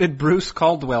runs, so did Bruce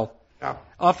Caldwell. Yeah.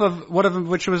 Off of one of them,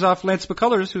 which was off Lance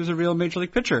McCullers, who's a real major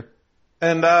league pitcher.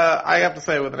 And I have to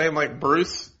say, with a name like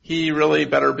Bruce, he really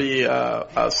better be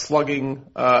a slugging,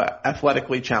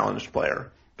 athletically challenged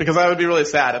player. Because I would be really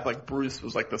sad if like Bruce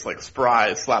was like this like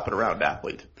spry, slap it around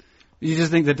athlete. You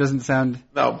just think that doesn't sound?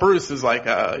 No, Bruce is like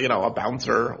a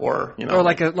bouncer or or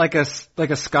like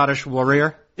a Scottish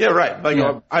warrior. Yeah,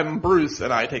 right. I'm Bruce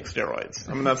and I take steroids.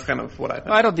 I mean, that's kind of what I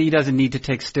think. I don't think he doesn't need to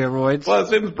take steroids. Well,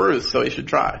 his name's Bruce, so he should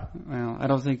try. Well, I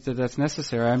don't think that that's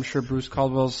necessary. I'm sure Bruce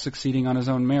Caldwell's succeeding on his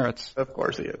own merits. Of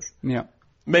course he is. Yeah.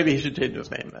 Maybe he should change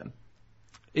his name then.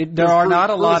 There are not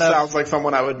a lot of. Sounds like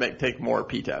someone I would take more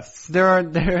P tests. There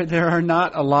are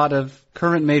not a lot of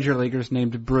current major leaguers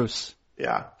named Bruce.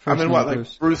 Yeah.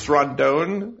 Bruce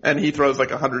Rondon, and he throws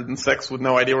like 106 with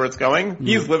no idea where it's going. Mm.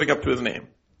 He's living up to his name.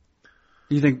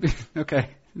 You think? Okay.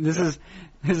 These are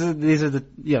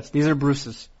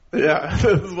Bruce's. Yeah.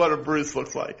 This is what a Bruce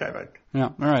looks like, I think. Yeah.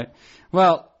 All right.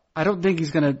 Well, I don't think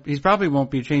he probably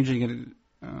won't be changing it.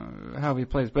 How he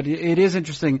plays, but it is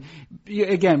interesting.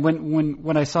 Again,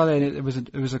 when I saw that it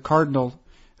was a Cardinal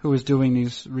who was doing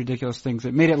these ridiculous things,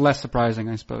 it made it less surprising,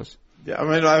 I suppose. Yeah, I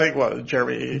mean, I think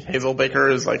Jeremy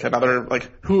Hazelbaker is like another, like,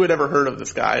 who had ever heard of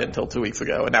this guy until 2 weeks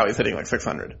ago, and now he's hitting like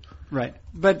 600. Right,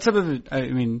 but some of it, I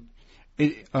mean,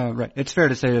 right, it's fair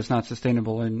to say that it's not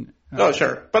sustainable. And oh,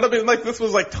 sure, but I mean, like, this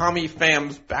was like Tommy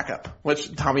Pham's backup,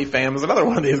 which Tommy Pham is another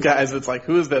one of these guys. It's like,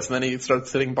 who is this? And then he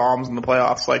starts hitting bombs in the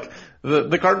playoffs. Like,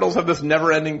 the Cardinals have this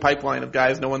never-ending pipeline of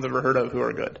guys no one's ever heard of who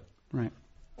are good, right,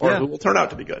 or who will turn out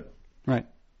to be good. Right.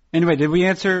 Anyway, did we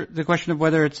answer the question of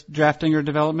whether it's drafting or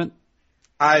development?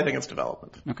 I think it's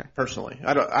development. Okay. Personally,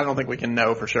 I don't think we can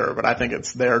know for sure, but I think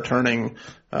it's they're turning,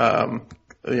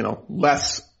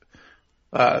 less.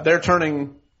 They're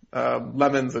turning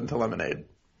lemons into lemonade.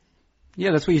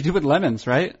 Yeah, that's what you do with lemons,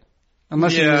 right?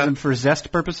 Unless you use them for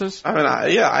zest purposes. I mean,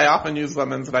 I often use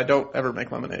lemons, and I don't ever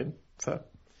make lemonade. So,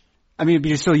 I mean, but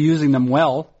you're still using them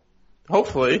well.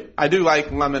 Hopefully, I do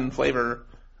like lemon flavor.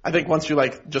 I think once you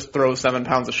just throw 7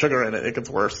 pounds of sugar in it, it gets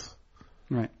worse.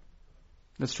 Right.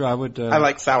 That's true. I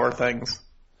like sour things.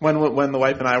 When the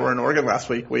wife and I were in Oregon last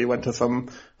week, we went to some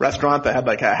restaurant that had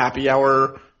like a happy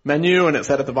hour menu, and it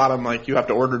said at the bottom like you have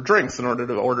to order drinks in order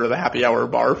to order the happy hour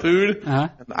bar food. Uh-huh.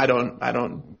 And I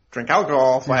don't drink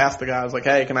alcohol, so I asked the guy, I was like,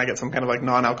 hey, can I get some kind of like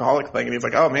non-alcoholic thing? And he's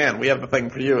like, oh man, we have the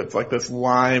thing for you. It's like this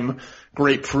lime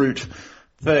grapefruit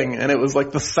thing, and it was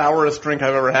like the sourest drink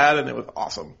I've ever had, and it was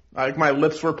awesome. Like my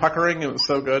lips were puckering. It was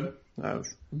so good. I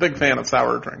was a big fan of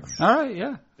sour drinks. All right,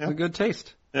 yeah. It's a good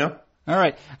taste. Yeah. All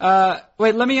right.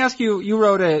 Wait, let me ask you. You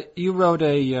wrote a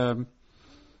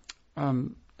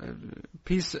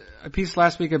piece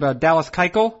last week about Dallas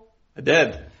Keuchel. I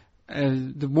did.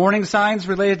 The warning signs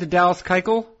related to Dallas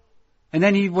Keuchel, and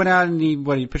then he went out and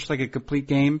he pitched like a complete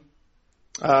game.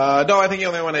 No, I think he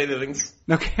only went 8 innings.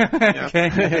 Okay. Yeah. Okay.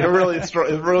 It really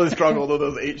struggled with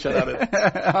those 8 shutout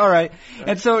innings. All right.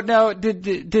 And so now,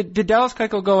 did Dallas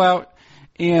Keuchel go out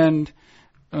and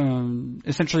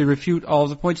essentially refute all of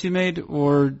the points you made,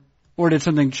 or did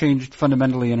something change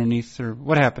fundamentally underneath, or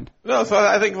what happened? No, so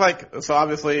I think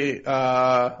obviously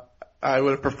I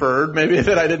would have preferred maybe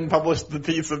that I didn't publish the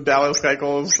piece of Dallas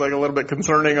Keuchel. It's like a little bit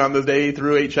concerning on the day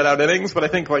through 8 shutout innings, but I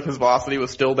think like his velocity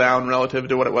was still down relative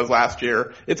to what it was last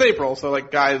year. It's April, so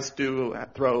like guys do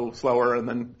throw slower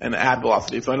and add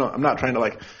velocity. So I'm not trying to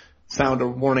like sound a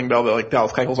warning bell that like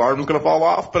Dallas Keuchel's arm's going to fall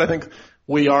off, but I think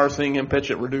we are seeing him pitch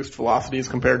at reduced velocities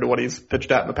compared to what he's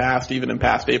pitched at in the past, even in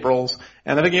past Aprils.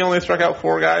 And I think he only struck out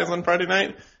 4 guys on Friday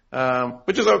night.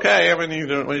 which is okay. I mean,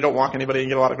 when you don't walk anybody and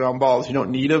get a lot of ground balls, you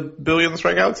don't need 1 billion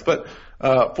strikeouts, but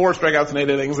 4 strikeouts in 8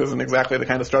 innings isn't exactly the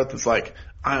kind of start that's like,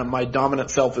 my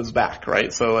dominant self is back,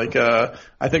 right? So like,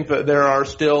 I think that there are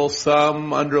still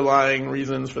some underlying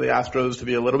reasons for the Astros to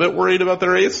be a little bit worried about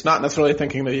their ace, not necessarily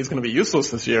thinking that he's going to be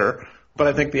useless this year, but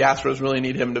I think the Astros really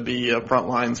need him to be a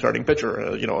frontline starting pitcher,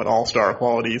 an all-star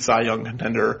quality Cy Young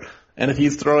contender. And if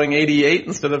he's throwing 88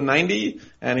 instead of 90,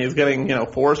 and he's getting,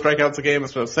 4 strikeouts a game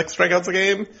instead of 6 strikeouts a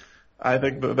game, I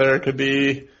think that there could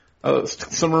be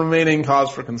some remaining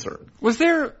cause for concern. Was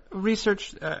there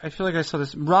research, I feel like I saw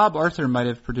this, Rob Arthur might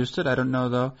have produced it, I don't know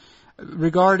though,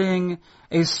 regarding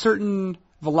a certain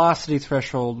velocity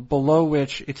threshold below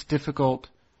which it's difficult,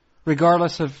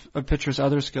 regardless of a pitcher's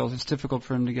other skills, it's difficult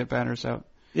for him to get batters out.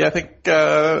 Yeah, I think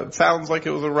it sounds like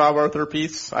it was a Rob Arthur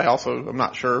piece. I'm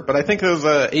not sure, but I think it was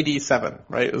 87,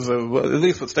 right? It was at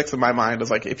least what sticks in my mind is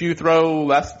like if you throw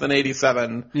less than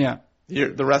 87, yeah,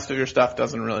 the rest of your stuff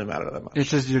doesn't really matter that much. It's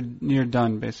just you're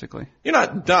done basically. You're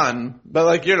not done, but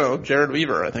like Jared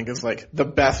Weaver, I think is like the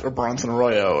best, or Bronson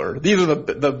Arroyo, or these are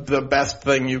the best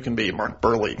thing you can be. Mark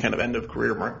Burley, kind of end of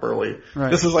career Mark Burley.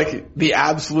 Right. This is like the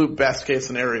absolute best case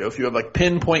scenario. If you have like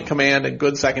pinpoint command and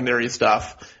good secondary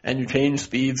stuff, and you change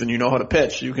speeds and you know how to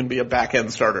pitch, you can be a back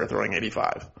end starter throwing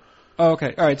 85. Oh,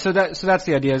 okay, all right. So that's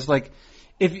the idea. Is like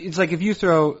if you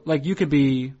throw like you could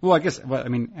be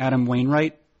Adam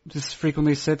Wainwright just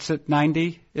frequently sits at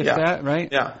 90, that, right?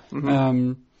 Yeah.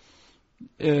 Mm-hmm.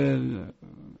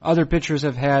 Other pitchers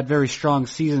have had very strong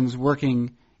seasons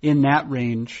working in that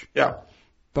range. Yeah.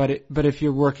 But if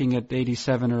you're working at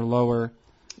 87 or lower,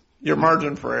 your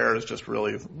margin for error is just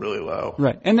really, really low.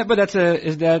 Right. But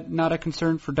is that not a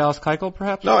concern for Dallas Keuchel,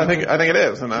 perhaps? No, I think it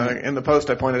is. And in the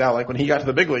post I pointed out, like when he got to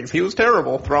the big leagues, he was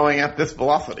terrible throwing at this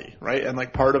velocity, right? And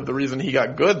like part of the reason he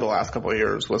got good the last couple of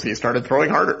years was he started throwing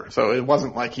harder. So it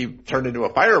wasn't like he turned into a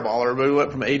fireballer, but he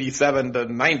went from 87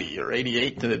 to 90 or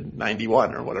 88 to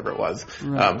 91 or whatever it was.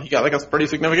 Right. He got like a pretty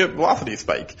significant velocity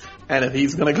spike. And if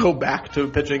he's going to go back to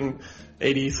pitching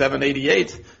 87,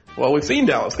 88, well, we've seen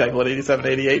Dallas Keuchel at 87,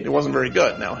 88. It wasn't very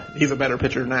good. Now, he's a better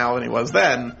pitcher now than he was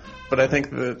then, but I think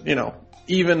that,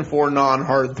 even for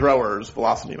non-hard throwers,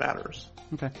 velocity matters.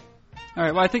 Okay. All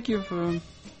right. Well, I think you've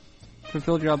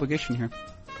fulfilled your obligation here.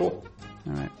 Cool.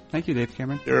 All right. Thank you, Dave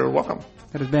Cameron. You're welcome.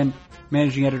 That has been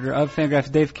managing editor of Fangraphs,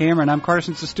 Dave Cameron. I'm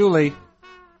Carson Sestouli.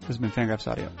 This has been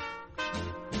Fangraphs Audio.